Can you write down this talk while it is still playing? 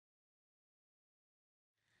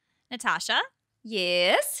Natasha.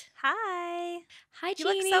 Yes. Hi. Hi, You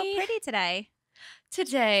Jeannie. look so pretty today.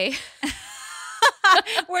 Today.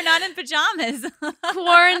 We're not in pajamas.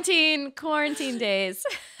 Quarantine days.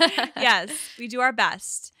 Yes, we do our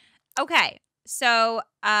best. Okay, so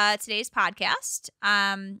today's podcast,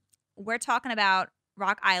 we're talking about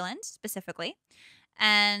Rock Island specifically,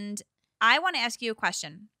 and I want to ask you a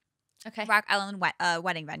question. Okay. Rock Island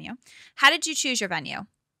wedding venue. How did you choose your venue?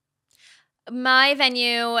 My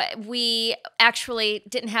venue, we actually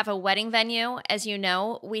didn't have a wedding venue. As you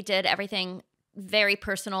know, we did everything very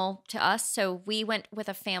personal to us. So we went with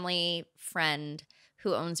a family friend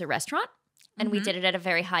who owns a restaurant, and we did it at a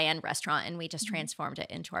very high-end restaurant, and we just transformed it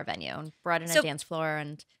into our venue and brought in a dance floor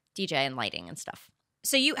and DJ and lighting and stuff.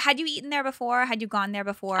 So had you eaten there before? Had you gone there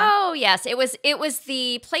before? Oh, yes. It was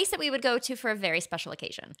the place that we would go to for a very special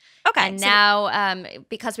occasion. Okay. And now,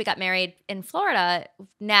 because we got married in Florida,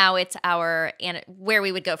 now it's where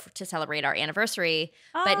we would go to celebrate our anniversary.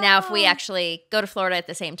 Oh. But now if we actually go to Florida at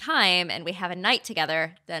the same time and we have a night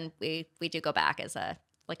together, then we do go back as a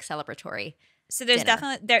celebratory. So there's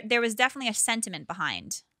dinner. there was definitely a sentiment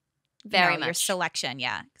behind very much your selection.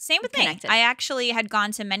 Yeah. Same with Connected. me. I actually had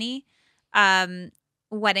gone to many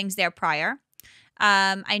weddings there prior.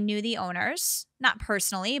 I knew the owners, not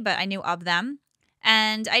personally, but I knew of them.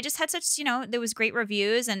 And I just had such, there was great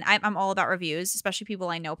reviews, and I'm all about reviews, especially people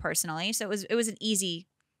I know personally. So it was an easy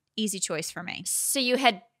choice for me. So you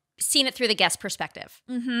had seen it through the guest perspective.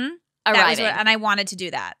 Mm-hmm. Arriving. And I wanted to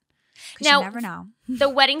do that. Now, you never know. The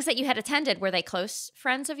weddings that you had attended, were they close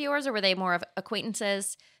friends of yours, or were they more of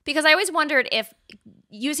acquaintances? Because I always wondered if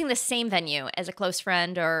using the same venue as a close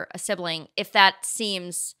friend or a sibling, if that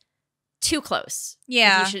seems too close.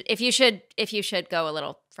 Yeah. If you should go a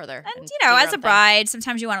little further. And as a bride,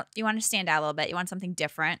 sometimes you want to stand out a little bit. You want something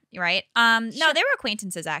different, right? No, they were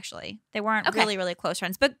acquaintances actually. They weren't really, really close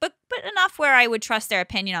friends, but enough where I would trust their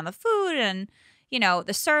opinion on the food and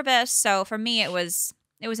the service. So for me, it was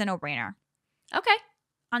a no-brainer. Okay.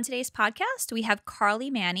 On today's podcast, we have Carly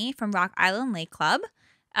Manny from Rock Island Lake Club.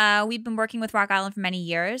 We've been working with Rock Island for many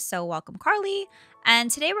years, so welcome, Carly.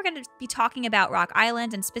 And today we're going to be talking about Rock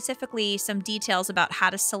Island and specifically some details about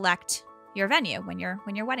how to select your venue when you're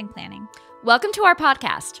wedding planning. Welcome to our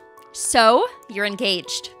podcast. So, you're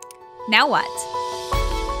engaged. Now what?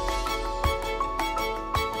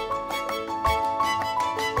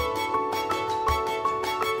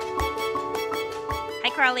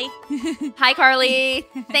 Carly. Hi, Carly.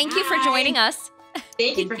 Thank you for joining us.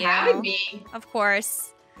 Thank you for having me. Of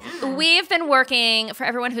course. Yeah. We've been working, for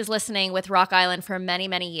everyone who's listening, with Rock Island for many,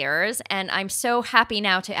 many years, and I'm so happy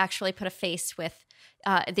now to actually put a face with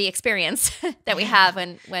the experience that we have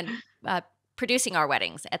when producing our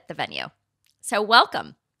weddings at the venue. So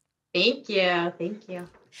welcome. Thank you. Thank you.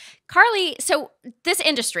 Carly, so this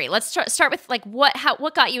industry, let's start with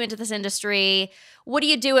what got you into this industry? What do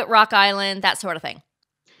you do at Rock Island? That sort of thing.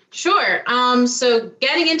 Sure. So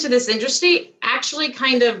getting into this industry actually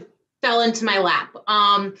kind of fell into my lap.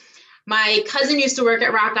 My cousin used to work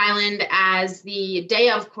at Rock Island as the day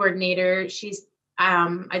of coordinator.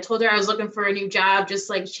 I told her I was looking for a new job, just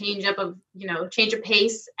like change of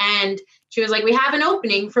pace. And she was like, we have an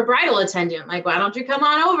opening for bridal attendant. Like, why don't you come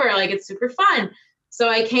on over? Like, it's super fun. So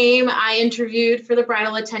I interviewed for the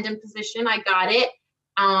bridal attendant position. I got it.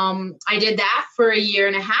 I did that for a year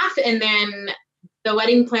and a half. And then the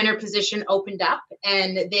wedding planner position opened up,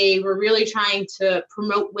 and they were really trying to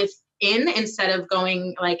promote within instead of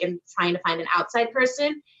going and trying to find an outside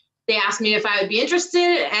person. They asked me if I would be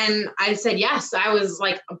interested, and I said yes. I was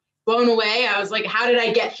blown away. I was like, how did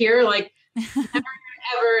I get here? Never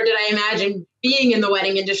ever did I imagine being in the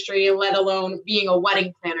wedding industry, let alone being a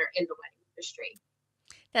wedding planner in the wedding industry.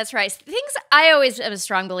 That's right. I always am a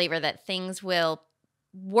strong believer that things will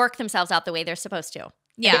work themselves out the way they're supposed to.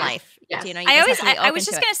 Yeah. In life. Yes. I was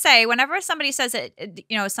just going to say, whenever somebody says it,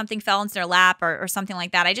 something fell into their lap or something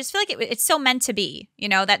like that, I just feel like it's so meant to be,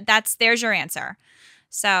 there's your answer.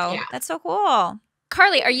 So That's so cool.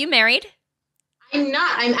 Carly, are you married? I'm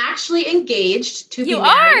not. I'm actually engaged to be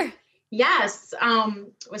married. You are? Yes.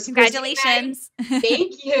 Congratulations.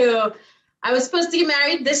 Thank you. I was supposed to get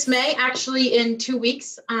married this May, actually in 2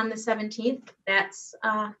 weeks on the 17th. That's,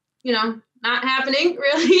 not happening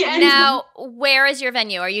really anymore. Now, where is your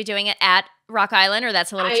venue? Are you doing it at Rock Island, or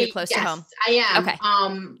that's a little too close to home? I am.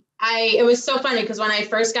 Okay. It was so funny because when I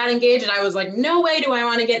first got engaged, I was like, no way do I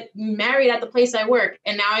want to get married at the place I work.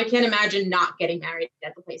 And now I can't imagine not getting married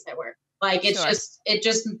at the place I work. It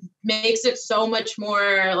just makes it so much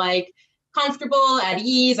more comfortable, at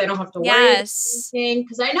ease. I don't have to worry about anything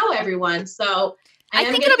because I know everyone. So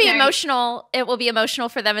I think it'll be emotional. It will be emotional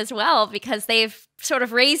for them as well because they've sort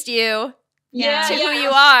of raised you to who you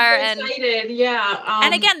are. I'm excited. Yeah.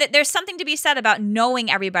 And again, there's something to be said about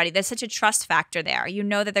knowing everybody. There's such a trust factor there. You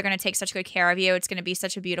know that they're going to take such good care of you. It's going to be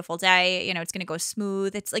such a beautiful day. You know, it's going to go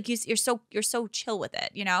smooth. It's like you're so chill with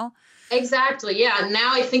it, you know? Exactly. Yeah.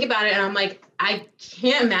 Now I think about it and I'm like, I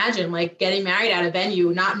can't imagine like getting married at a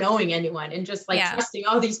venue, not knowing anyone and just like trusting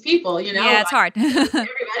all these people, you know? Yeah, it's hard.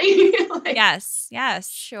 Everybody. Like, yes.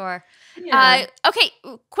 Sure. Yeah. Okay.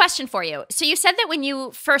 Question for you. So you said that when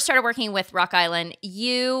you first started working with Rock Island,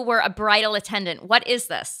 you were a bridal attendant. What is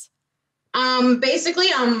this? Basically,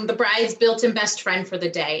 the bride's built-in best friend for the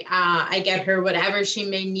day. I get her whatever she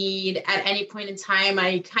may need at any point in time.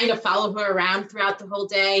 I kind of follow her around throughout the whole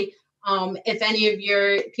day. If any of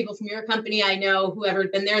your people from your company, I know whoever's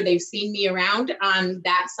been there, they've seen me around on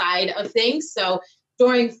that side of things. So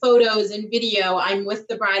during photos and video, I'm with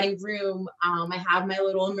the bride and groom. I have my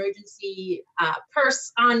little emergency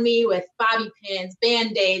purse on me with bobby pins,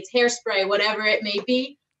 Band-Aids, hairspray, whatever it may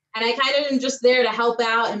be. And I kind of am just there to help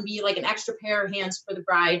out and be like an extra pair of hands for the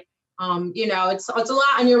bride. You know, it's a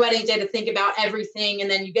lot on your wedding day to think about everything. And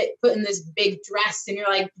then you get put in this big dress and you're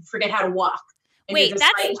like, forget how to walk. And wait,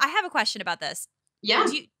 I have a question about this. Yeah.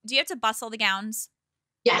 Do you have to bustle the gowns?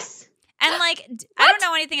 Yes. And like, I don't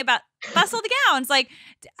know anything about bustle the gowns. Like,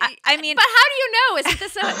 I mean, but how do you know? Is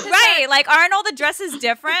this right? Like, aren't all the dresses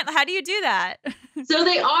different? How do you do that? So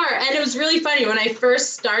they are. And it was really funny. When I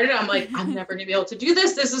first started, I'm like, I'm never gonna be able to do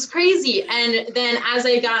this. This is crazy. And then as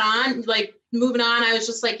I got on, like moving on, I was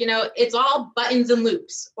just like, you know, it's all buttons and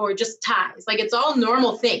loops or just ties. Like it's all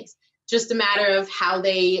normal things. Just a matter of how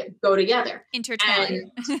they go together.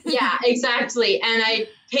 Intertwine. Yeah, exactly. And I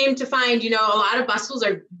came to find, you know, a lot of bustles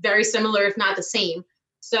are very similar, if not the same.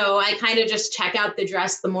 So I kind of just check out the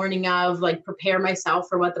dress the morning of, like prepare myself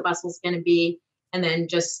for what the bustle's going to be, and then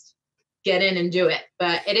just get in and do it.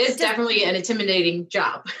 But it is definitely an intimidating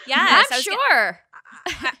job. Yeah, I'm sure.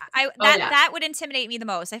 That would intimidate me the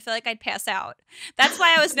most. I feel like I'd pass out. That's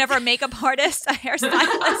why I was never a makeup artist, a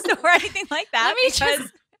hairstylist, or anything like that.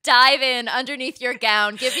 Just dive in underneath your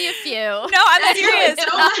gown. Give me a few. No, I'm serious.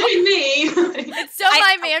 Don't mind me. Don't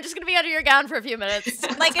mind me. I'm just going to be under your gown for a few minutes.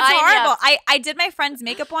 Like, it's horrible. I did my friend's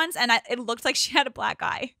makeup once, and it looked like she had a black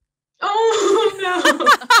eye. Oh, no.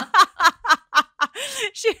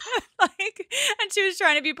 She was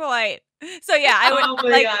trying to be polite. So, yeah, I would. Oh,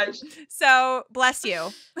 my gosh. So, bless you.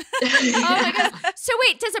 Oh, my gosh. So,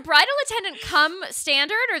 wait, does a bridal attendant come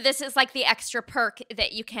standard, or this is like the extra perk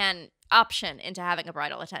that you can option into having a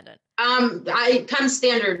bridal attendant? I come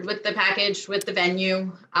standard with the package, with the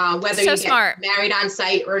venue, whether you get married on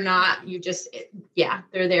site or not, you just,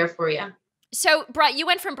 they're there for you. So you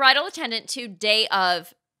went from bridal attendant to day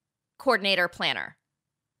of coordinator planner.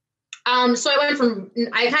 So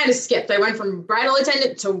I kind of skipped. I went from bridal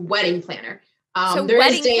attendant to wedding planner. So there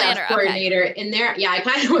wedding is day planner, of coordinator in there. Yeah, I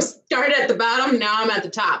kind of started at the bottom. Now I'm at the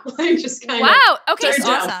top. I just kind of. Wow. Okay.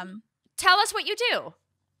 So awesome. Tell us what you do.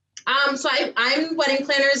 So I'm wedding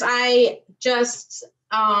planners. I just,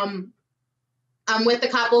 I'm with the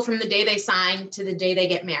couple from the day they sign to the day they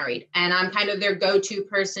get married. And I'm kind of their go-to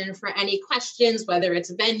person for any questions, whether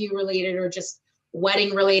it's venue related or just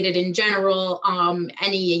wedding related in general,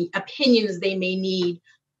 any opinions they may need,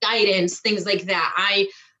 guidance, things like that.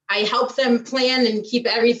 I help them plan and keep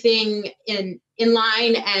everything in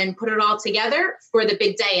line and put it all together for the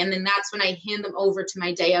big day. And then that's when I hand them over to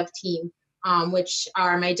my day of team. Which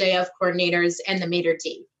are my day of coordinators and the maitre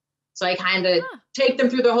d'. So I kind of take them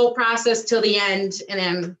through the whole process till the end and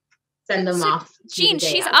then send them off. Jean,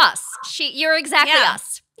 she's us. You're exactly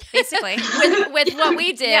us. Basically. with what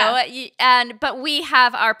we do. Yeah. But we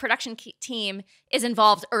have our production team is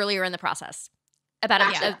involved earlier in the process.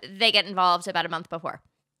 They get involved about a month before.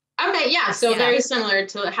 Okay, yeah. So very similar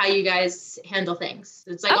to how you guys handle things.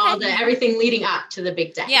 It's like everything leading up to the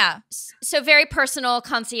big day. Yeah. So very personal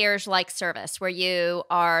concierge-like service where you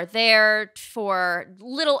are there for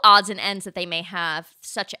little odds and ends that they may have,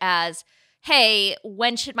 such as, hey,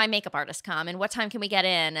 when should my makeup artist come? And what time can we get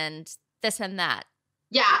in? And this and that.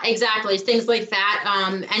 Yeah, exactly. Things like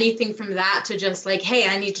that. Anything from that to just like, hey,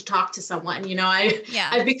 I need to talk to someone. You know,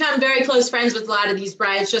 I've become very close friends with a lot of these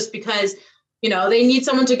brides just because you know, they need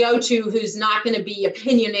someone to go to who's not going to be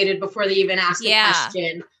opinionated before they even ask a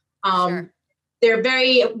question. Sure.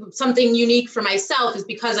 They're something unique for myself is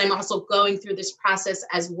because I'm also going through this process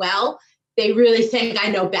as well. They really think I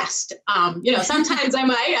know best. You know, sometimes I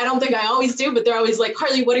don't think I always do, but they're always like,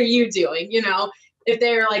 Carly, what are you doing? You know, if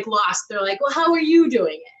they're like lost, they're like, well, how are you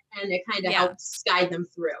doing it? And it kind of helps guide them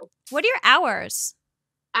through. What are your hours?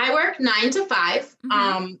 I work 9 to 5.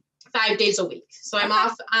 5 days a week. So I'm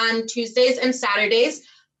off on Tuesdays and Saturdays.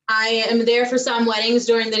 I am there for some weddings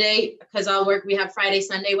during the day because I'll work. We have Friday,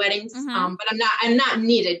 Sunday weddings, but I'm not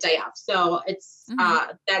needed day off. So it's,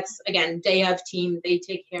 that's again, day of team. They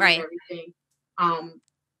take care of everything.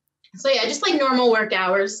 So yeah, just like normal work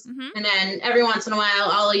hours. And then every once in a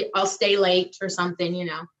while I'll stay late or something, you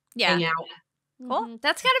know, hang out. Cool.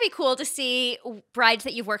 That's gotta be cool to see brides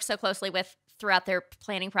that you've worked so closely with throughout their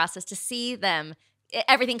planning process, to see them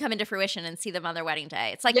everything come into fruition and see them on their wedding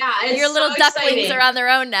day. It's like your little ducklings are on their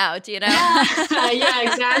own now, do you know?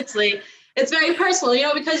 Yeah, exactly. It's very personal, you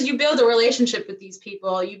know, because you build a relationship with these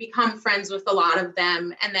people, you become friends with a lot of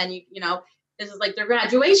them. And then, you know, this is like their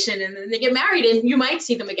graduation and then they get married and you might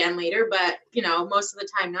see them again later, but you know, most of the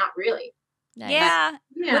time, not really. Nice. Yeah.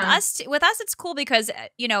 With us, it's cool because,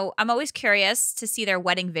 you know, I'm always curious to see their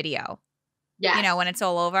wedding video. Yeah. You know, when it's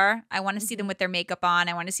all over, I want to see them with their makeup on.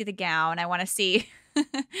 I want to see the gown. I want to see,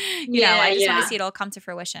 you know, I just want to see it all come to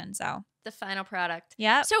fruition. So the final product.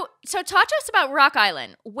 Yeah. So talk to us about Rock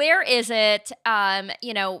Island. Where is it?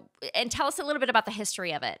 You know, and tell us a little bit about the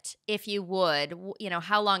history of it, if you would, you know,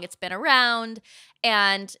 how long it's been around,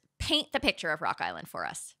 and paint the picture of Rock Island for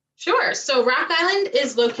us. Sure. So Rock Island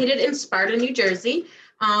is located in Sparta, New Jersey.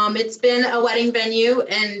 It's been a wedding venue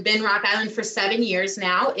and been Rock Island for 7 years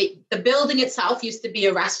now. The building itself used to be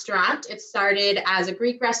a restaurant. It started as a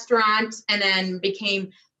Greek restaurant and then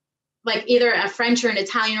became like either a French or an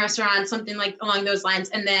Italian restaurant, something like along those lines.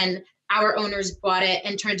 And then our owners bought it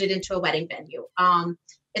and turned it into a wedding venue.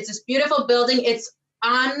 It's this beautiful building. It's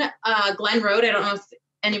on Glen Road. I don't know if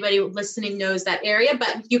anybody listening knows that area,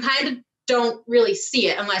 but you kind of don't really see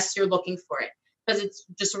it unless you're looking for it, because it's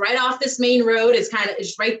just right off this main road. It's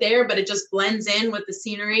right there, but it just blends in with the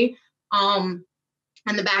scenery. On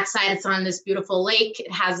the backside, it's on this beautiful lake.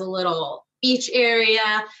 It has a little beach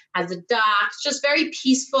area, has a dock. It's just very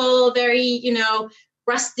peaceful, very, you know,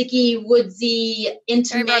 rusticy, woodsy,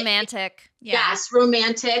 intimate. Very romantic. Yes,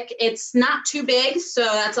 romantic. It's not too big, so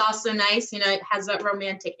that's also nice. You know, it has that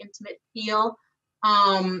romantic, intimate feel.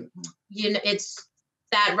 You know, it's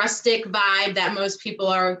that rustic vibe that most people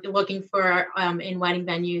are looking for in wedding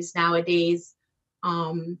venues nowadays.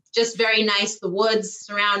 Just very nice. The woods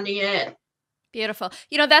surrounding it. Beautiful.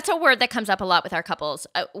 You know, that's a word that comes up a lot with our couples.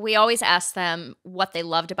 We always ask them what they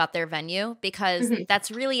loved about their venue, because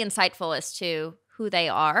that's really insightful as to who they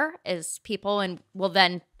are as people and will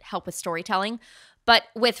then help with storytelling. But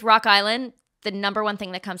with Rock Island, the number one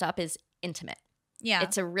thing that comes up is intimate. Yeah.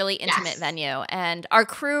 It's a really intimate venue. And our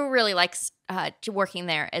crew really likes working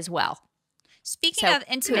there as well. Speaking of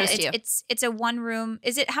intimate, it's a one room.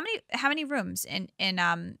 Is it how many rooms in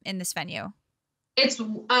this venue? It's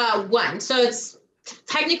one. So it's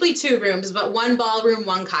technically 2 rooms, but 1 ballroom,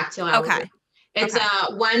 1 cocktail hour. Okay. Room. It's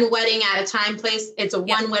a 1 wedding at a time place. It's a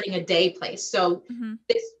 1 wedding a day place. So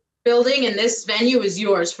this building and this venue is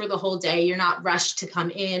yours for the whole day. You're not rushed to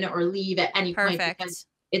come in or leave at any point because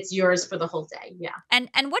it's yours for the whole day. Yeah.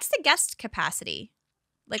 And what's the guest capacity?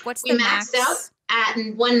 Like what's we the max? maxed out at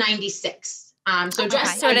 196. So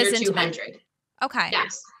just under 200. Okay.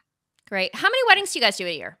 Yes. Great. How many weddings do you guys do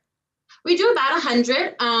a year? We do about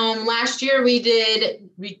 100. Last year we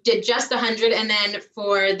did just 100, and then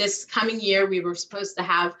for this coming year we were supposed to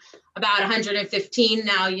have about 115.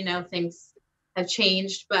 Now, you know, things have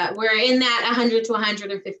changed, but we're in that 100 to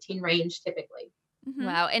 115 range typically.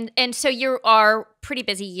 Wow. And so you are pretty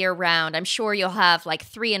busy year round. I'm sure you'll have like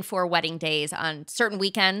 3 and 4 wedding days on certain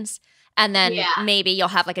weekends. And then maybe you'll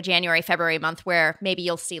have like a January, February month where maybe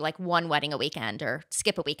you'll see like 1 wedding a weekend or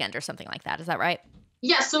skip a weekend or something like that. Is that right?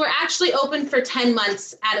 Yeah. So we're actually open for 10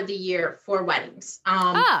 months out of the year for weddings.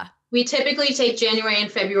 We typically take January and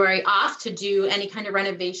February off to do any kind of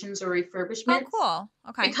renovations or refurbishments. Oh,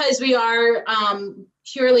 cool. Okay. Because we are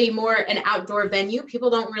purely more an outdoor venue. People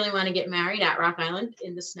don't really want to get married at Rock Island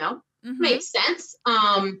in the snow. Makes sense.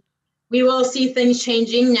 We will see things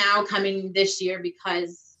changing now coming this year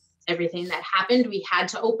because everything that happened. We had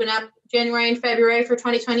to open up January and February for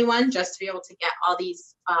 2021 just to be able to get all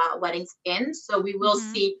these weddings in. So we will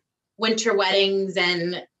see winter weddings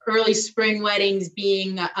and early spring weddings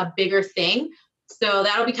being a bigger thing. So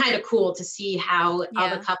that'll be kind of cool to see how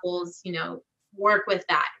the couples, you know, work with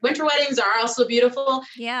that. Winter weddings are also beautiful.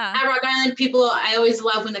 Yeah. At Rock Island, I always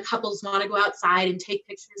love when the couples want to go outside and take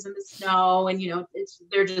pictures in the snow, and, you know,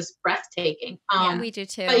 they're just breathtaking. We do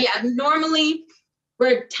too. But yeah, normally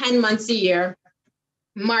we're 10 months a year.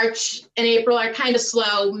 March and April are kind of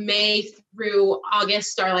slow. May through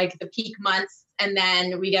August are like the peak months. And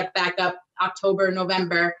then we get back up October,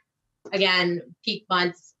 November, again, peak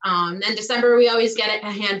months. Then December, we always get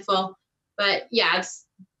a handful. But yeah,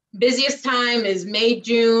 busiest time is May,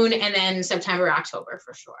 June, and then September, October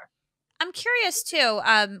for sure. I'm curious too.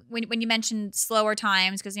 When you mentioned slower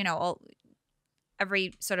times, because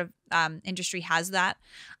every sort of industry has that.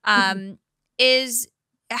 Is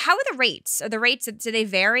how are the rates? Are the rates, do they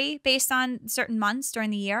vary based on certain months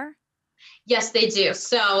during the year? Yes, they do.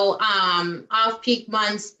 So off-peak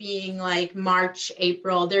months being like March,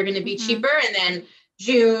 April, they're going to be cheaper. And then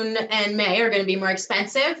June and May are going to be more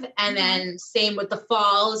expensive. And then same with the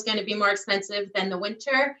fall is going to be more expensive than the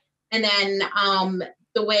winter. And then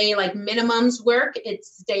the way like minimums work,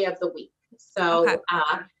 it's day of the week. So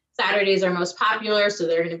Saturdays are most popular. So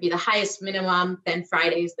they're going to be the highest minimum, then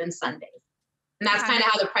Fridays, then Sundays. And that's kind of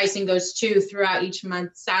how the pricing goes too throughout each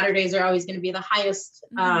month. Saturdays are always going to be the highest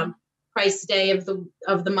price day of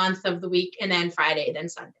the month, of the week, and then Friday, then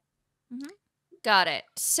Sunday. Got it.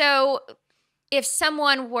 So if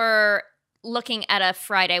someone were looking at a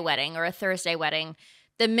Friday wedding or a Thursday wedding,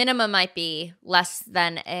 the minimum might be less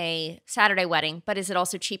than a Saturday wedding, but is it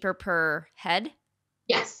also cheaper per head?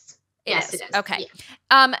 Yes. Yes, it is. Okay.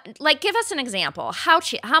 Yeah. Like, give us an example. How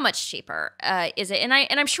much cheaper is it? And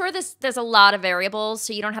I'm sure there's a lot of variables,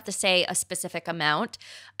 so you don't have to say a specific amount,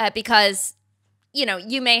 because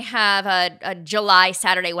you may have a July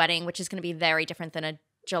Saturday wedding, which is going to be very different than a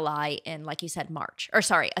July in, like you said,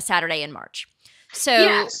 a Saturday in March. So,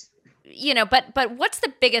 yes. But what's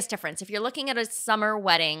the biggest difference if you're looking at a summer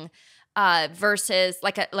wedding versus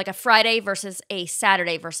like a Friday versus a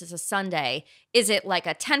Saturday versus a Sunday? Is it like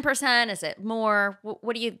a 10%? Is it more?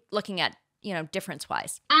 What are you looking at, difference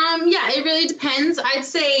wise? Yeah, it really depends. I'd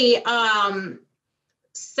say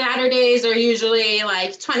Saturdays are usually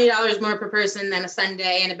like $20 more per person than a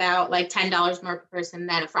Sunday, and about like $10 more per person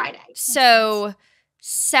than a Friday. So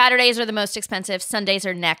Saturdays are the most expensive, Sundays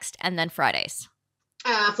are next, and then Fridays.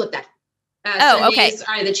 Flip that. Sundays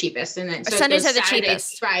are the cheapest, and then Sundays are the Saturday,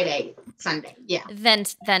 cheapest. Friday, Sunday, yeah.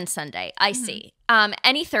 Then Sunday. I see.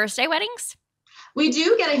 Any Thursday weddings? We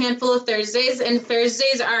do get a handful of Thursdays, and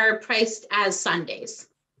Thursdays are priced as Sundays.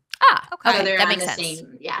 Okay. So they're that on makes the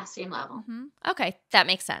sense. same level. Okay, that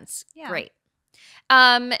makes sense. Yeah. Great.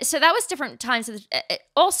 So that was different times.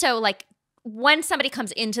 Also, like when somebody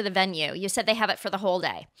comes into the venue, you said they have it for the whole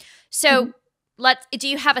day. So do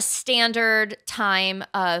you have a standard time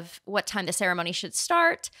of what time the ceremony should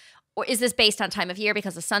start? Or is this based on time of year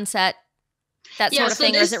because of sunset, that sort of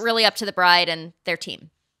thing? Or is it really up to the bride and their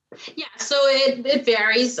team? Yeah, so it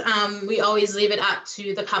varies. We always leave it up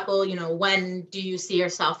to the couple, when do you see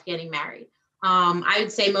yourself getting married? I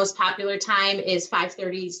would say most popular time is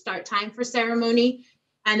 5:30 start time for ceremony.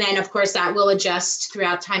 And then, of course, that will adjust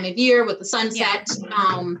throughout time of year with the sunset.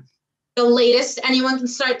 Yeah. The latest anyone can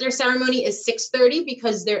start their ceremony is 6:30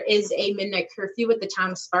 because there is a midnight curfew with the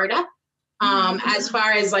town of Sparta. As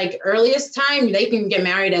far as like earliest time, they can get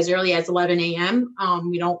married as early as 11 a.m.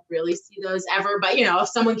 We don't really see those ever, but if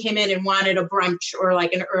someone came in and wanted a brunch or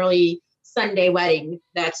like an early Sunday wedding,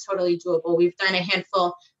 that's totally doable. We've done a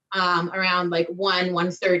handful around like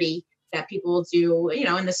 1:30 that people will do,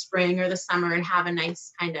 in the spring or the summer and have a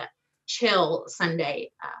nice kind of chill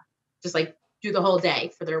Sunday, just like do the whole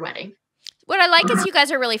day for their wedding. What I like is you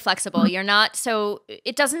guys are really flexible. You're not, so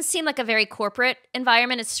it doesn't seem like a very corporate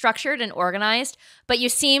environment. It's structured and organized, but you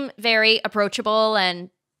seem very approachable and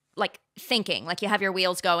like thinking, like you have your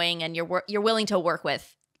wheels going and you're willing to work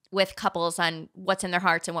with couples on what's in their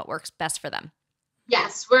hearts and what works best for them.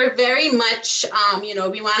 Yes, we're very much, we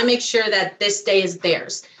want to make sure that this day is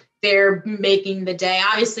theirs. They're making the day.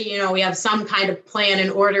 Obviously, we have some kind of plan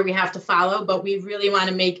and order we have to follow, but we really want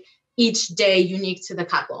to make each day unique to the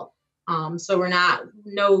couple. So we're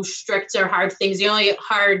no strict or hard things. The only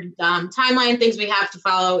hard timeline things we have to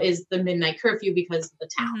follow is the midnight curfew because of the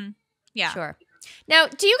town. Yeah. Sure. Now,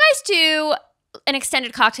 do you guys do an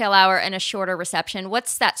extended cocktail hour and a shorter reception?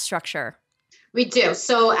 What's that structure? We do.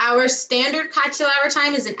 So our standard cocktail hour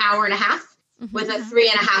time is an hour and a half with a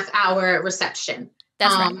 3.5 hour reception.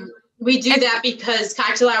 That's right. We do that because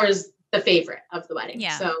cocktail hour is the favorite of the wedding.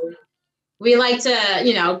 Yeah. So we like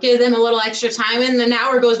to, give them a little extra time, and an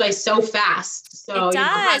hour goes by so fast. So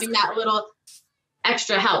having that little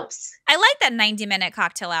extra helps. I like that 90-minute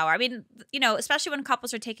cocktail hour. I mean, especially when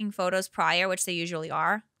couples are taking photos prior, which they usually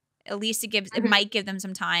are, at least it might give them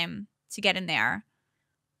some time to get in there.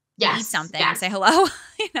 Yes, eat something, yes. say hello,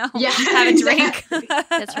 have a drink.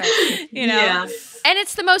 That's right. Yeah. And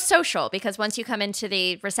it's the most social because once you come into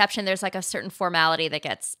the reception, there's like a certain formality that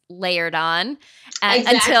gets layered on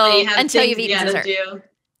until you've eaten dessert.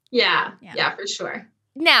 Yeah, for sure.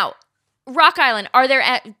 Now, Rock Island, are there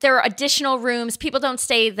are additional rooms? People don't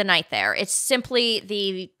stay the night there. It's simply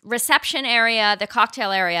the reception area, the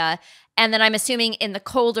cocktail area, And then I'm assuming in the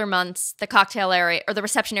colder months, the cocktail area or the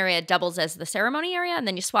reception area doubles as the ceremony area, and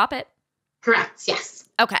then you swap it? Correct. Yes.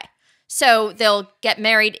 Okay. So they'll get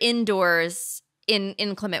married indoors in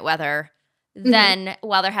inclement weather. Then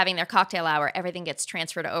while they're having their cocktail hour, everything gets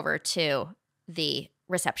transferred over to the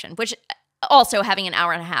reception, which also having an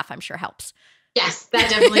hour and a half, I'm sure helps. Yes, that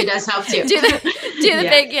definitely does help too. do the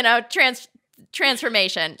big,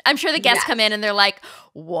 transformation. I'm sure the guests come in and they're like,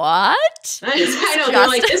 what? I know. They're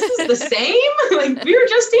like, this is the same? Like, we were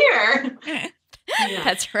just here. Yeah.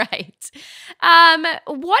 That's right.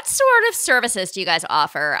 What sort of services do you guys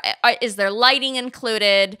offer? Is there lighting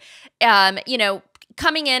included?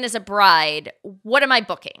 Coming in as a bride, what am I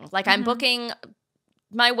booking? Like, I'm booking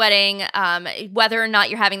my wedding, whether or not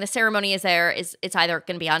you're having the ceremony it's either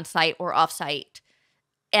going to be on site or off site.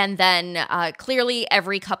 And then clearly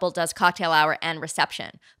every couple does cocktail hour and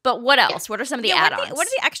reception. But what else? What are some of the add-ons? What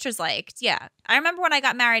are the extras like? Yeah. I remember when I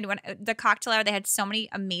got married, when the cocktail hour, they had so many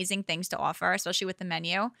amazing things to offer, especially with the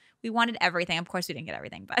menu. We wanted everything. Of course, we didn't get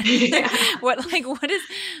everything, but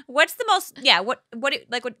what's the most,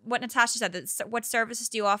 what Natasha said, what services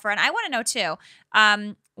do you offer? And I want to know too,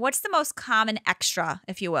 what's the most common extra,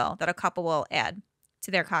 if you will, that a couple will add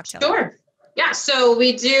to their cocktail hour? Sure. Yeah, so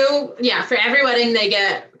we do, for every wedding, they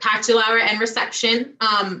get cocktail hour and reception.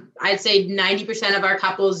 I'd say 90% of our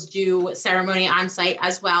couples do ceremony on site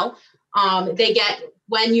as well. They get,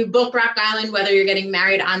 when you book Rock Island, whether you're getting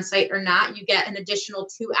married on site or not, you get an additional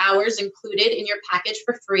 2 hours included in your package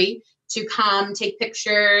for free to come take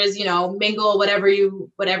pictures, mingle, whatever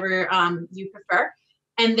you prefer.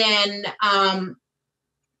 And then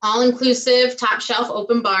all-inclusive, top shelf,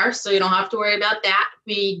 open bar, so you don't have to worry about that.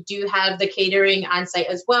 We do have the catering on site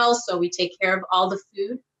as well, so we take care of all the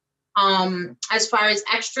food. As far as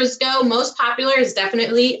extras go, most popular is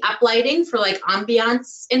definitely uplighting for like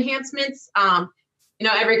ambiance enhancements.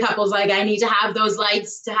 Every couple's like, I need to have those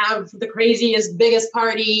lights to have the craziest, biggest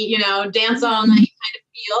party, dance all night kind of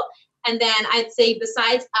feel. And then I'd say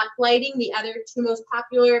besides uplighting, the other two most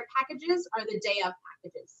popular packages are the day of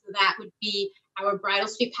packages. So that would be our bridal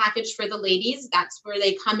suite package for the ladies. That's where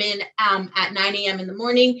they come in at 9 a.m. in the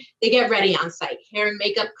morning. They get ready on site. Hair and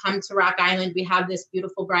makeup come to Rock Island. We have this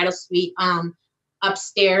beautiful bridal suite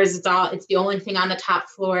upstairs. It's the only thing on the top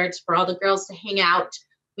floor. It's for all the girls to hang out.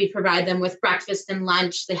 We provide them with breakfast and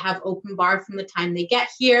lunch. They have open bar from the time they get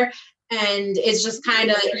here. And it's just kind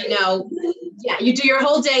of, you do your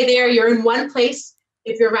whole day there. You're in one place.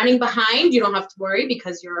 If you're running behind, you don't have to worry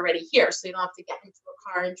because you're already here. So you don't have to get into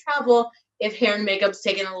a car and travel if hair and makeup's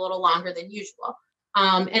taking a little longer than usual.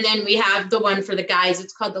 And then we have the one for the guys.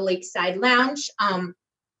 It's called the Lakeside Lounge.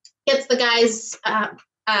 Gets the guys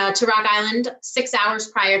to Rock Island 6 hours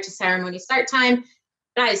prior to ceremony start time.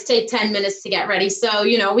 Guys take 10 minutes to get ready. So,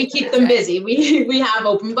 we keep them busy. We have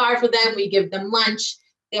open bar for them. We give them lunch.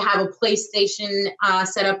 They have a PlayStation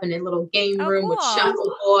set up in a little game room with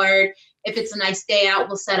shuffleboard. If it's a nice day out,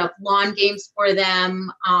 we'll set up lawn games for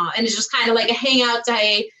them. And it's just kind of like a hangout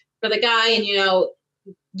day for the guy. And,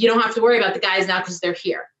 you don't have to worry about the guys now because they're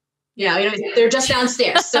here. They're just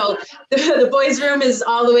downstairs. So the boys' room is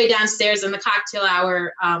all the way downstairs on the cocktail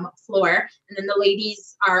hour floor. And then the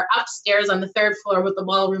ladies are upstairs on the third floor with the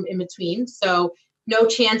ballroom in between. So no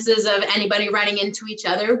chances of anybody running into each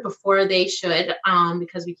other before they should,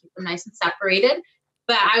 because we keep them nice and separated.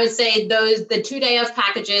 But I would say the 2 day of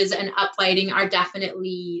packages and uplighting are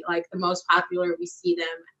definitely like the most popular. We see them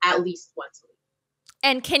at least once a week.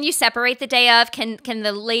 And can you separate the day of? Can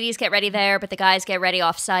the ladies get ready there, but the guys get ready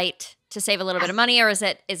off site to save a little bit of money, or is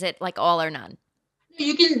it like all or none?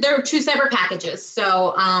 There are 2 separate packages.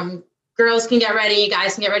 So girls can get ready,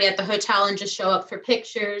 guys can get ready at the hotel and just show up for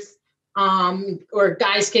pictures. Or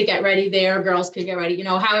guys could get ready there, girls could get ready,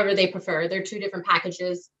 however they prefer. They're 2 different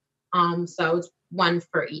packages. So it's one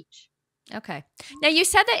for each. Okay. Now you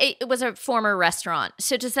said that it was a former restaurant.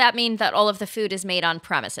 So does that mean that all of the food is made on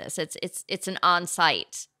premises? It's an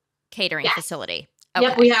on-site catering facility. Okay.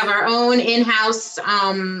 Yep, we have our own in-house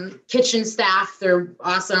kitchen staff. They're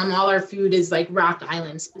awesome. All our food is like Rock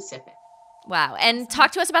Island specific. Wow. And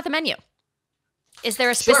talk to us about the menu. Is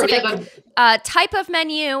there a specific type of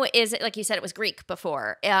menu? Is it, like you said, it was Greek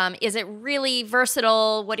before? Is it really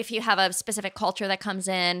versatile? What if you have a specific culture that comes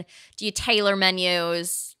in? Do you tailor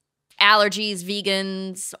menus? Allergies,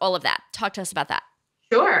 vegans, all of that. Talk to us about that.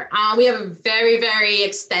 Sure. We have a very, very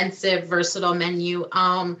extensive, versatile menu.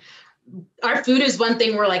 Our food is one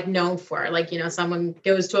thing we're like known for. Like, someone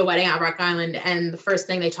goes to a wedding at Rock Island and the first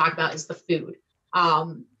thing they talk about is the food.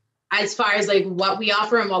 As far as like what we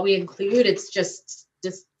offer and what we include, it's just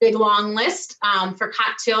big, long list. For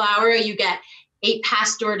cocktail hour, you get 8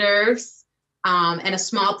 passed hors d'oeuvres, and a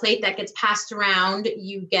small plate that gets passed around.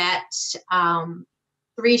 You get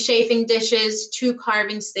 3 chafing dishes, 2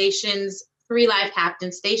 carving stations, 3 live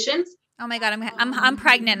captain stations. Oh my God, I'm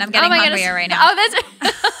pregnant. I'm Oh getting my hungrier goodness. right now. Oh, that's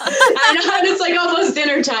I know, and it's like almost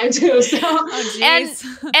dinner time too. So, Oh jeez.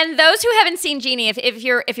 and those who haven't seen Jeannie,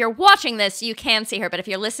 if you're watching this, you can see her. But if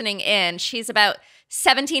you're listening in, she's about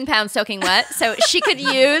 17 pounds soaking wet, so she could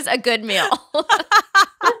use a good meal.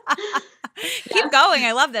 Keep going.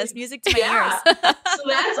 I love this. Music to my ears. So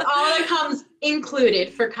that's all that comes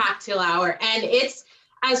included for cocktail hour. And it's,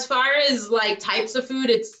 as far as like types of food,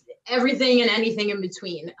 it's everything and anything in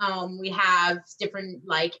between. We have different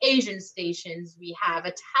like Asian stations. We have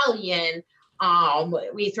Italian.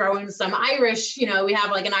 We throw in some Irish, we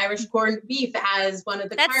have like an Irish corned beef as one of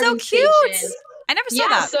the That's so carving cute. stations. I never saw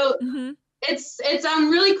that. So Mm-hmm. it's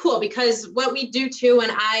really cool, because what we do too,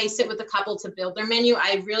 when I sit with the couple to build their menu,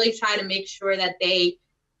 I really try to make sure that they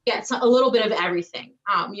get a little bit of everything.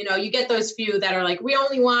 You get those few that are like, we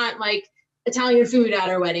only want like Italian food at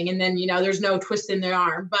our wedding, and then there's no twist in their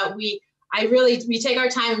arm. But we take our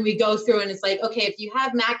time and we go through, and it's like, okay, if you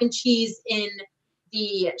have mac and cheese in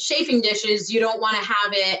the chafing dishes, you don't want to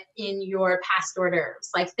have it in your past hors d'oeuvres,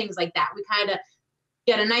 like things like that. We kind of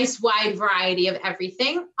get a nice wide variety of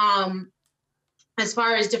everything. As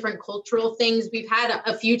far as different cultural things, we've had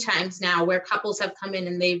a few times now where couples have come in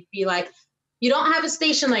and they'd be like, you don't have a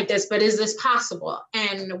station like this, but is this possible?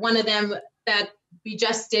 And one of them that we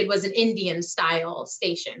just did was an Indian style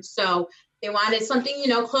station. So they wanted something,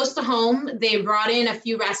 close to home. They brought in a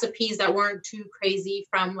few recipes that weren't too crazy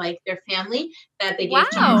from like their family that they gave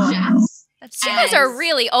to the chefs. You guys are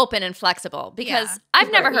really open and flexible, because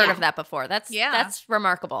I've never heard of that before. That's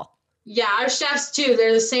remarkable. Yeah, our chefs too,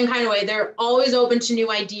 they're the same kind of way. They're always open to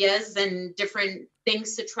new ideas and different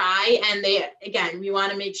things to try. And we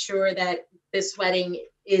want to make sure that this wedding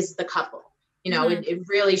is the couple. It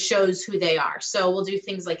really shows who they are. So we'll do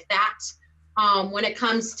things like that. When it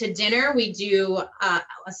comes to dinner, we do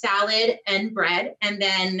a salad and bread, and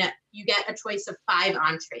then you get a choice of 5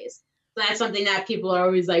 entrees. So that's something that people are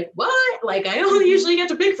always like, what? Like, I only usually get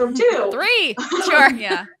to pick from 2. 3. Sure.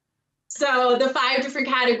 Yeah. So the 5 different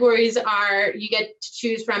categories are, you get to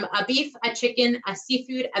choose from a beef, a chicken, a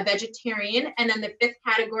seafood, a vegetarian, and then the 5th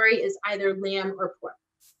category is either lamb or pork.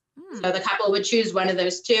 So the couple would choose one of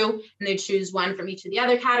those 2, and they choose one from each of the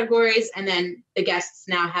other categories, and then the guests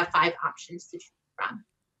now have 5 options to choose from.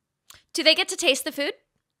 Do they get to taste the food?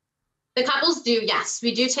 The couples do, yes.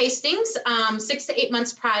 We do tastings 6 to 8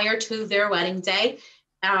 months prior to their wedding day.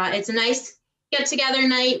 It's a nice get-together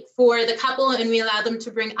night for the couple, and we allow them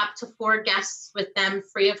to bring up to 4 guests with them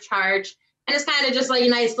free of charge. And it's kind of just like a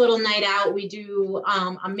nice little night out. We do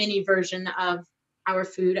a mini version of our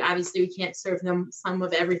food. Obviously, we can't serve them some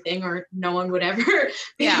of everything, or no one would ever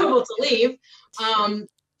be able to leave.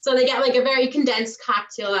 So they get like a very condensed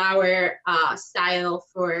cocktail hour style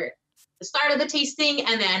for the start of the tasting.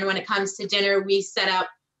 And then when it comes to dinner, we set up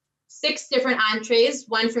 6 different entrees,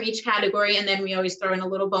 1 from each category. And then we always throw in a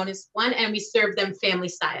little bonus one, and we serve them family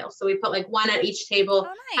style. So we put like 1 at each table,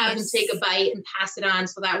 have them take a bite and pass it on.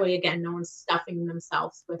 So that way, again, no one's stuffing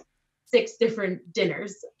themselves with 6 different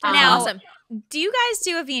dinners. Now, do you guys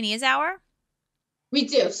do a Viennese hour? We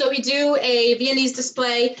do. So we do a Viennese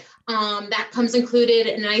display that comes included.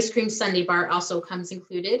 An ice cream sundae bar also comes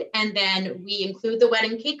included. And then we include the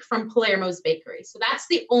wedding cake from Palermo's Bakery. So that's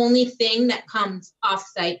the only thing that comes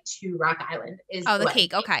off-site to Rock Island is the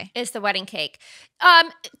cake. Okay. Is the wedding cake. Talk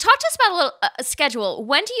to us about a little schedule.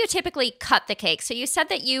 When do you typically cut the cake? So you said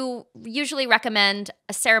that you usually recommend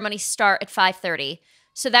a ceremony start at 5:30.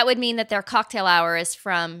 So that would mean that their cocktail hour is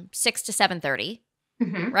from 6 to 7:30.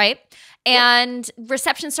 Right? And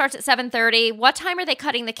reception starts at 7:30. What time are they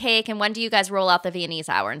cutting the cake, and when do you guys roll out the Viennese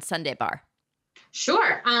hour and Sunday bar?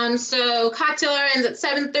 Sure. So cocktail hour ends at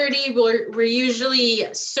 7:30. We're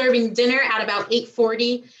usually serving dinner at about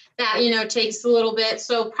 8:40. That, takes a little bit.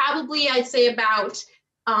 So probably I'd say about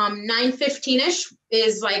 9:15-ish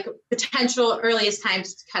is like potential earliest time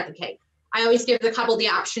to cut the cake. I always give the couple the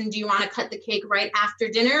option, do you want to cut the cake right after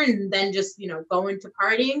dinner and then just, go into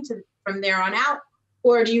partying from there on out?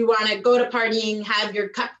 Or do you want to go to partying, have your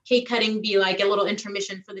cake cutting be like a little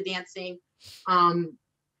intermission for the dancing?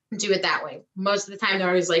 Do it that way. Most of the time, they're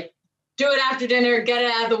always like, do it after dinner, get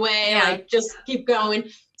it out of the way, like just keep going.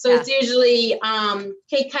 So it's usually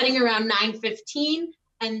cake cutting around 9:15,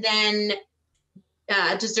 and then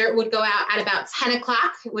dessert would go out at about 10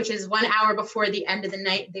 o'clock, which is 1 hour before the end of the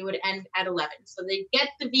night. They would end at 11. So they get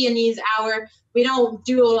the Viennese hour. We don't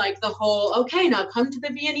do like the whole, okay, now come to the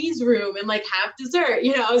Viennese room and like have dessert.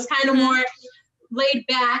 It's kind of more laid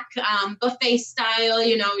back, buffet style.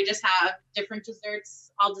 You know, we just have different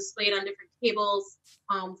desserts all displayed on different tables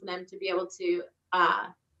for them to be able to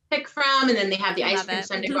pick from. And then they have the ice cream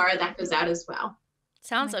sundae bar that goes out as well.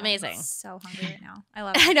 Sounds amazing. I'm so hungry right now. I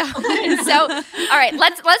love it. I know. So, all right,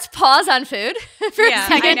 let's pause on food for a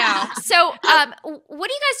second. I know. So, what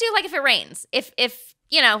do you guys do like if it rains? If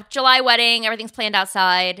you know, July wedding, everything's planned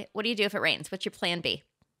outside. What do you do if it rains? What's your plan B?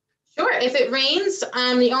 Sure. If it rains,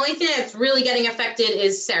 the only thing that's really getting affected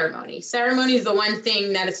is ceremony. Ceremony is the one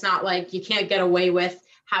thing that it's not like you can't get away with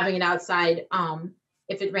having it outside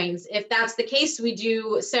if it rains. If that's the case, we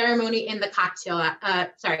do ceremony in the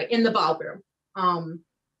in the ballroom.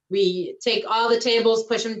 We take all the tables,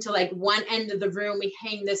 push them to like one end of the room. We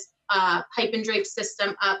hang this pipe and drape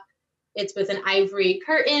system up. It's with an ivory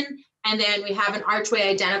curtain. And then we have an archway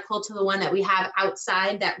identical to the one that we have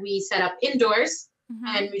outside that we set up indoors. Mm-hmm.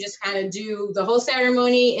 And we just kind of do the whole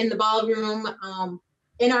ceremony in the ballroom.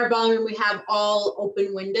 In our ballroom, we have all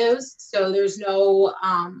open windows. So there's no,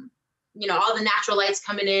 all the natural lights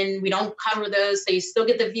coming in. We don't cover those. So you still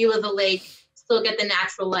get the view of the lake, still get the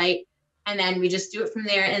natural light. And then we just do it from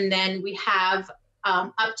there. And then we have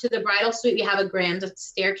up to the bridal suite, we have a grand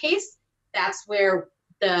staircase. That's where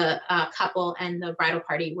the couple and the bridal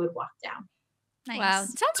party would walk down. Nice. Wow.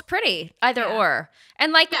 Sounds pretty. Either or.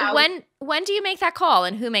 And like when do you make that call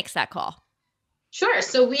and who makes that call? Sure.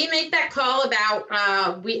 So we make that call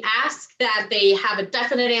about, we ask that they have a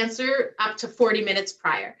definite answer up to 40 minutes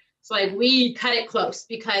prior. So like we cut it close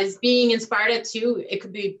because being in Sparta too, it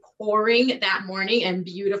could be pouring that morning and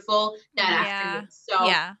beautiful that afternoon.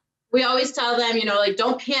 So we always tell them, like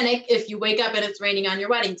don't panic if you wake up and it's raining on your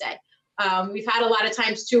wedding day. We've had a lot of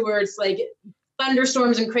times too where it's like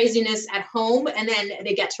thunderstorms and craziness at home and then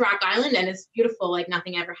they get to Rock Island and it's beautiful, like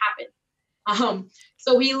nothing ever happened.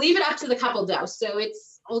 So we leave it up to the couple though. So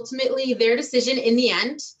it's ultimately their decision in the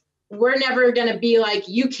end. We're never going to be like,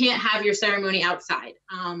 you can't have your ceremony outside.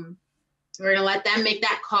 We're going to let them make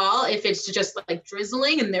that call. If it's just like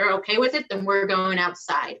drizzling and they're okay with it, then we're going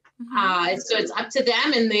outside. Mm-hmm. So it's up to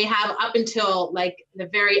them and they have up until like the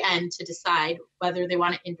very end to decide whether they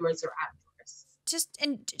want it indoors or outdoors. Just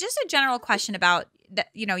a general question about that,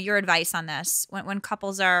 your advice on this when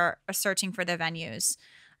couples are searching for their venues.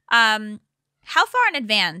 How far in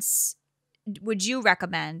advance would you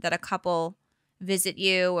recommend that a couple visit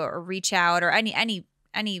you or reach out or any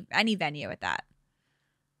venue at that?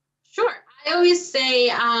 Sure. I always say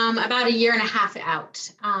about a year and a half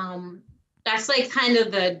out. That's like kind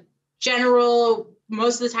of the general,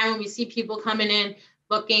 most of the time when we see people coming in,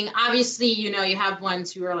 booking, obviously, you have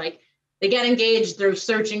ones who are like, they get engaged, they're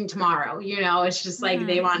searching tomorrow, it's just like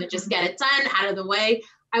they want to just get it done out of the way.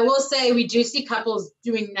 I will say we do see couples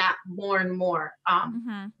doing that more and more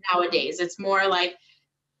nowadays. It's more like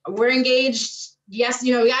we're engaged. Yes,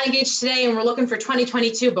 we got engaged today and we're looking for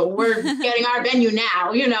 2022, but we're getting our venue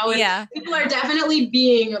now, People are definitely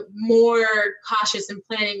being more cautious and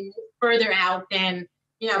planning further out than,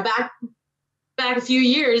 back a few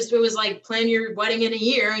years, it was like plan your wedding in a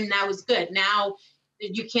year and that was good. Now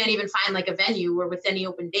you can't even find like a venue or with any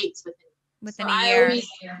open dates within a year. I always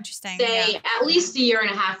say at least a year and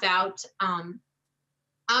a half out.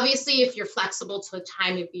 Obviously, if you're flexible to a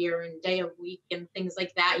time of year and day of week and things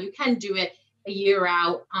like that, you can do it a year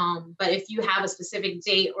out. But if you have a specific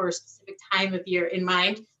date or a specific time of year in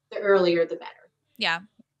mind, the earlier, the better. Yeah.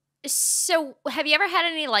 So have you ever had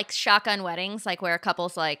any like shotgun weddings, like where a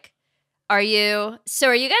couple's like, are you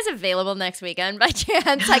guys available next weekend by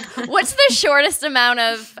chance? Like, what's the shortest amount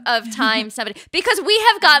of time somebody, because we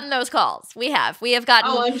have gotten those calls. We have gotten.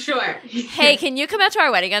 Oh, I'm sure. Hey, can you come out to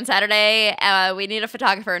our wedding on Saturday? We need a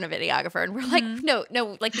photographer and a videographer. And we're like,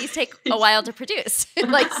 no, like these take a while to produce.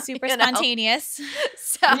 Like super spontaneous.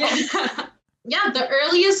 So. Yeah, the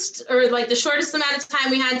earliest or like the shortest amount of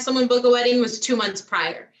time we had someone book a wedding was 2 months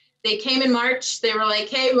prior. They came in March. They were like,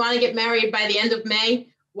 hey, we want to get married by the end of May.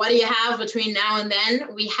 What do you have between now and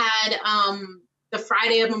then? We had the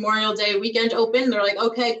Friday of Memorial Day weekend open. They're like,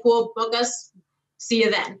 okay, cool, book us. See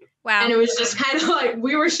you then. Wow. And it was just kind of like,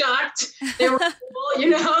 we were shocked. They were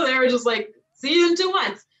cool, they were just like, see you in 2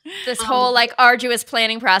 months. This whole like arduous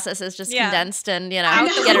planning process is just condensed and, get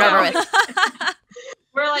it over with.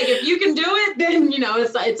 We're like, if you can do it, then,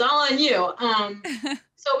 it's all on you.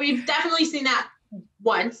 So we've definitely seen that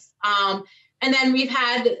once. And then we've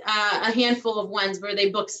had a handful of ones where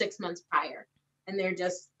they book 6 months prior and they're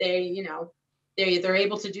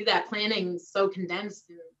able to do that planning so condensed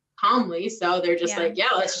and calmly. So they're just like,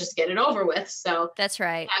 let's just get it over with. So that's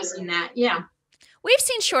right. I've seen that. Yeah. we've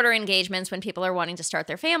seen shorter engagements when people are wanting to start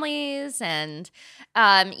their families, and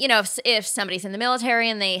if somebody's in the military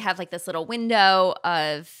and they have like this little window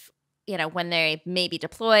of when they may be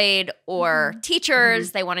deployed, or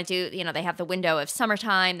teachers, they want to do, they have the window of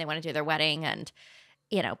summertime, they want to do their wedding, and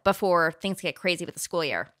before things get crazy with the school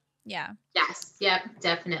year. Yeah. Yes. Yep.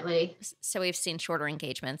 Definitely. So we've seen shorter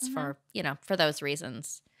engagements for those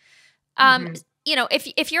reasons.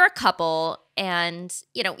 If you're a couple and,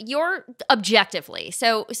 you're objectively,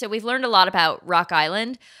 so we've learned a lot about Rock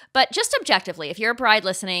Island, but just objectively, if you're a bride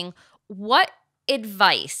listening, what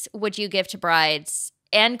advice would you give to brides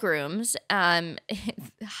and grooms?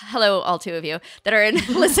 Hello, all two of you that are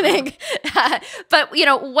listening. But,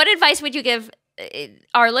 what advice would you give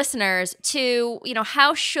our listeners to,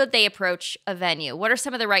 how should they approach a venue? What are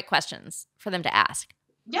some of the right questions for them to ask?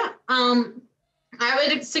 Yeah. I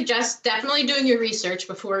would suggest definitely doing your research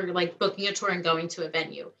before like booking a tour and going to a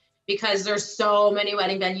venue, because there's so many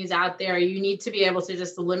wedding venues out there. You need to be able to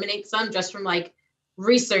just eliminate some just from like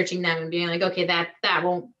researching them and being like, okay, that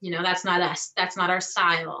won't, that's not us. That's not our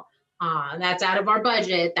style. That's out of our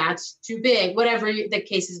budget. That's too big, whatever the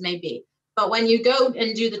cases may be. But when you go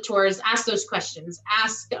and do the tours, ask those questions.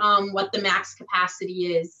 Ask what the max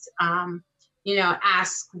capacity is.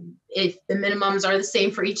 Ask if the minimums are the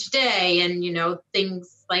same for each day, and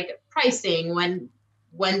things like pricing.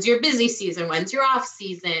 When's your busy season? When's your off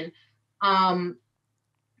season?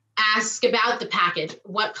 Ask about the package.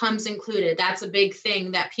 What comes included? That's a big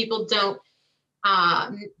thing that people don't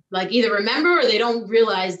either remember, or they don't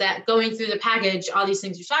realize that going through the package, all these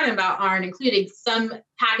things you're talking about aren't included. Some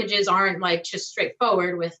packages aren't like just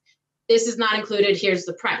straightforward with, this is not included, here's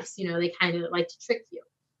the price. They kind of like to trick you.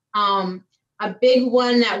 A big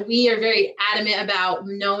one that we are very adamant about,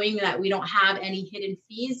 knowing that we don't have any hidden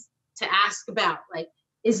fees, to ask about, like,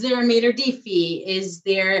 is there a maitre d' fee? Is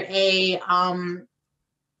there a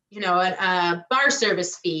bar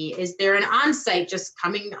service fee? Is there an on-site just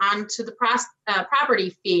coming onto the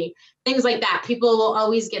property fee? Things like that. People will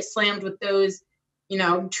always get slammed with those,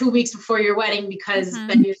 2 weeks before your wedding, because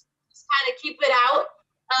then you just kind of keep it out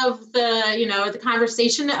of the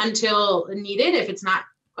conversation until needed. If it's not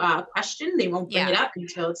questioned, they won't bring it up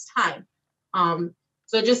until it's time.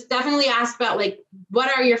 So just definitely ask about, like, what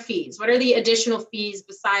are your fees? What are the additional fees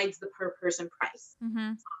besides the per person price?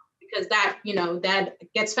 Because that, that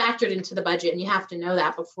gets factored into the budget, and you have to know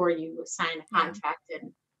that before you sign a contract,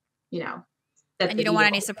 and, and you don't want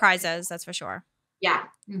any surprises. That's for sure. Yeah.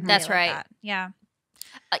 That's right. That. Yeah.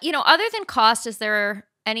 Other than cost, is there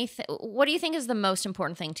anything, what do you think is the most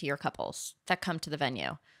important thing to your couples that come to the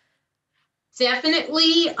venue?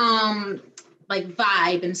 Definitely, like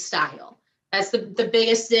vibe and style. That's the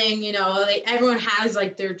biggest thing. Everyone has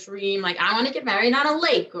like their dream, like, I want to get married on a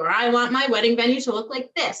lake, or I want my wedding venue to look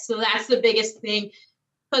like this. So that's the biggest thing,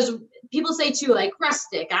 because people say too, like,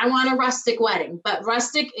 rustic, I want a rustic wedding, but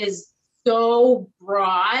rustic is so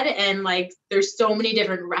broad, and like there's so many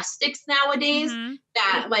different rustics nowadays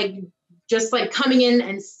that like just like coming in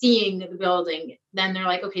and seeing the building, then they're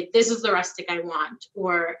like, okay, this is the rustic I want,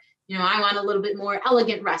 or I want a little bit more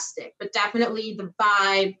elegant rustic. But definitely the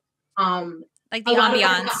vibe, like the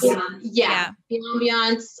ambiance. The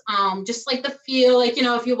ambiance, just like the feel, like,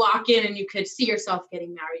 if you walk in and you could see yourself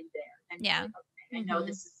getting married there, and like, okay, I know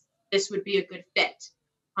this would be a good fit.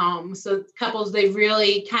 So couples, they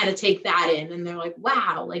really kind of take that in, and they're like,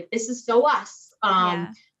 wow, like, this is so us.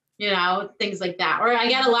 Things like that. Or I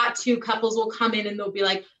get a lot too, couples will come in and they'll be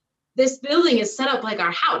like, this building is set up like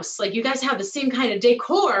our house. Like, you guys have the same kind of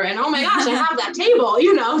decor, and oh my gosh, I have that table,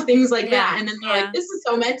 things like that. And then they're like, this is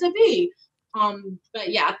so meant to be. But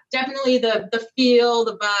yeah, definitely the feel,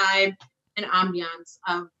 the vibe, and ambiance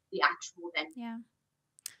of the actual venue. Yeah.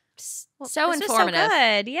 Well, so informative. So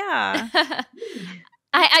good. Yeah.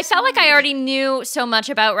 I felt like I already knew so much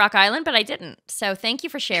about Rock Island, but I didn't. So thank you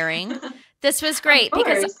for sharing. This was great,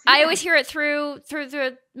 because I always hear it through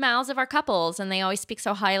the mouths of our couples, and they always speak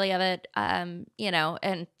so highly of it. And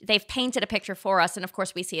they've painted a picture for us, and of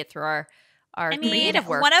course we see it through our creative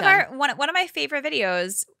work. One of my favorite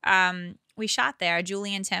videos we shot there,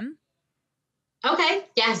 Julie and Tim. Okay.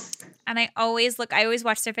 Yes. And I always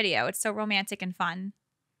watch their video. It's so romantic and fun.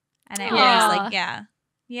 And I always like, yeah.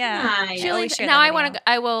 Nice. Julie, now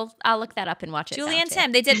I'll look that up and watch it. Julie and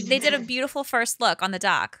Tim, they did a beautiful first look on the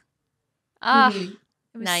dock. It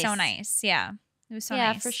was so nice. Yeah. It was so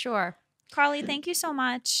nice. Yeah, for sure. Carly, thank you so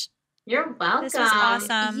much. You're welcome. This was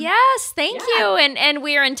awesome. Yes, thank you. And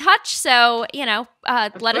we're in touch. So,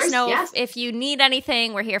 let us know if you need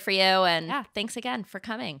anything. We're here for you. And thanks again for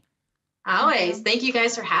coming. Always. Thank you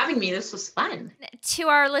guys for having me. This was fun. To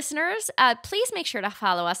our listeners, please make sure to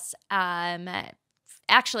follow us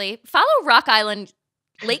actually, follow Rock Island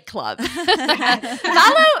Lake Club. follow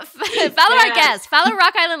our guests. Follow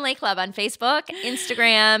Rock Island Lake Club on Facebook,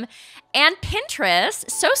 Instagram, and Pinterest.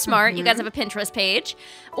 So smart. You guys have a Pinterest page.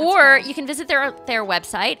 Or you can visit their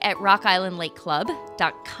website at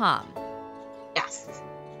rockislandlakeclub.com. Yes.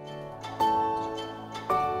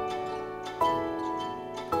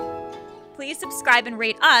 Please subscribe and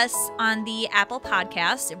rate us on the Apple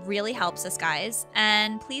Podcast. It really helps us, guys.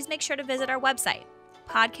 And please make sure to visit our website,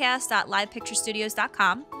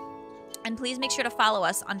 podcast.livepicturestudios.com. And please make sure to follow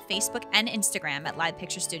us on Facebook and Instagram at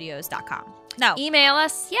livepicturestudios.com. No. Email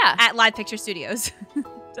us. Yeah. At Live Picture Studios. Did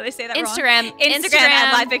I say that wrong? Instagram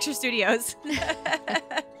at Live Picture Studios.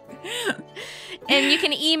 And you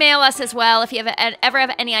can email us as well if you ever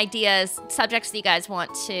have any ideas, subjects that you guys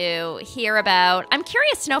want to hear about. I'm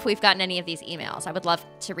curious to know if we've gotten any of these emails. I would love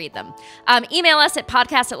to read them. Email us at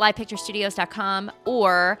podcast@livepicturestudios.com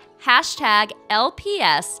or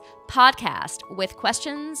 #LPS podcast with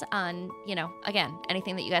questions on, again,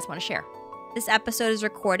 anything that you guys want to share. This episode is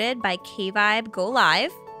recorded by Kvibe Go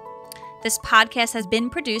Live. This podcast has been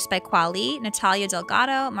produced by Quali, Natalia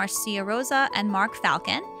Delgado, Marcia Rosa, and Mark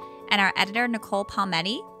Falcon, and our editor, Nicole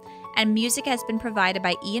Palmetti. And music has been provided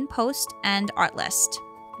by Ian Post and Artlist.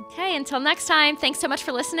 Okay, until next time, thanks so much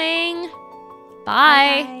for listening. Bye,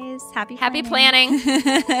 Bye. guys. Happy planning.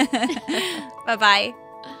 Bye-bye.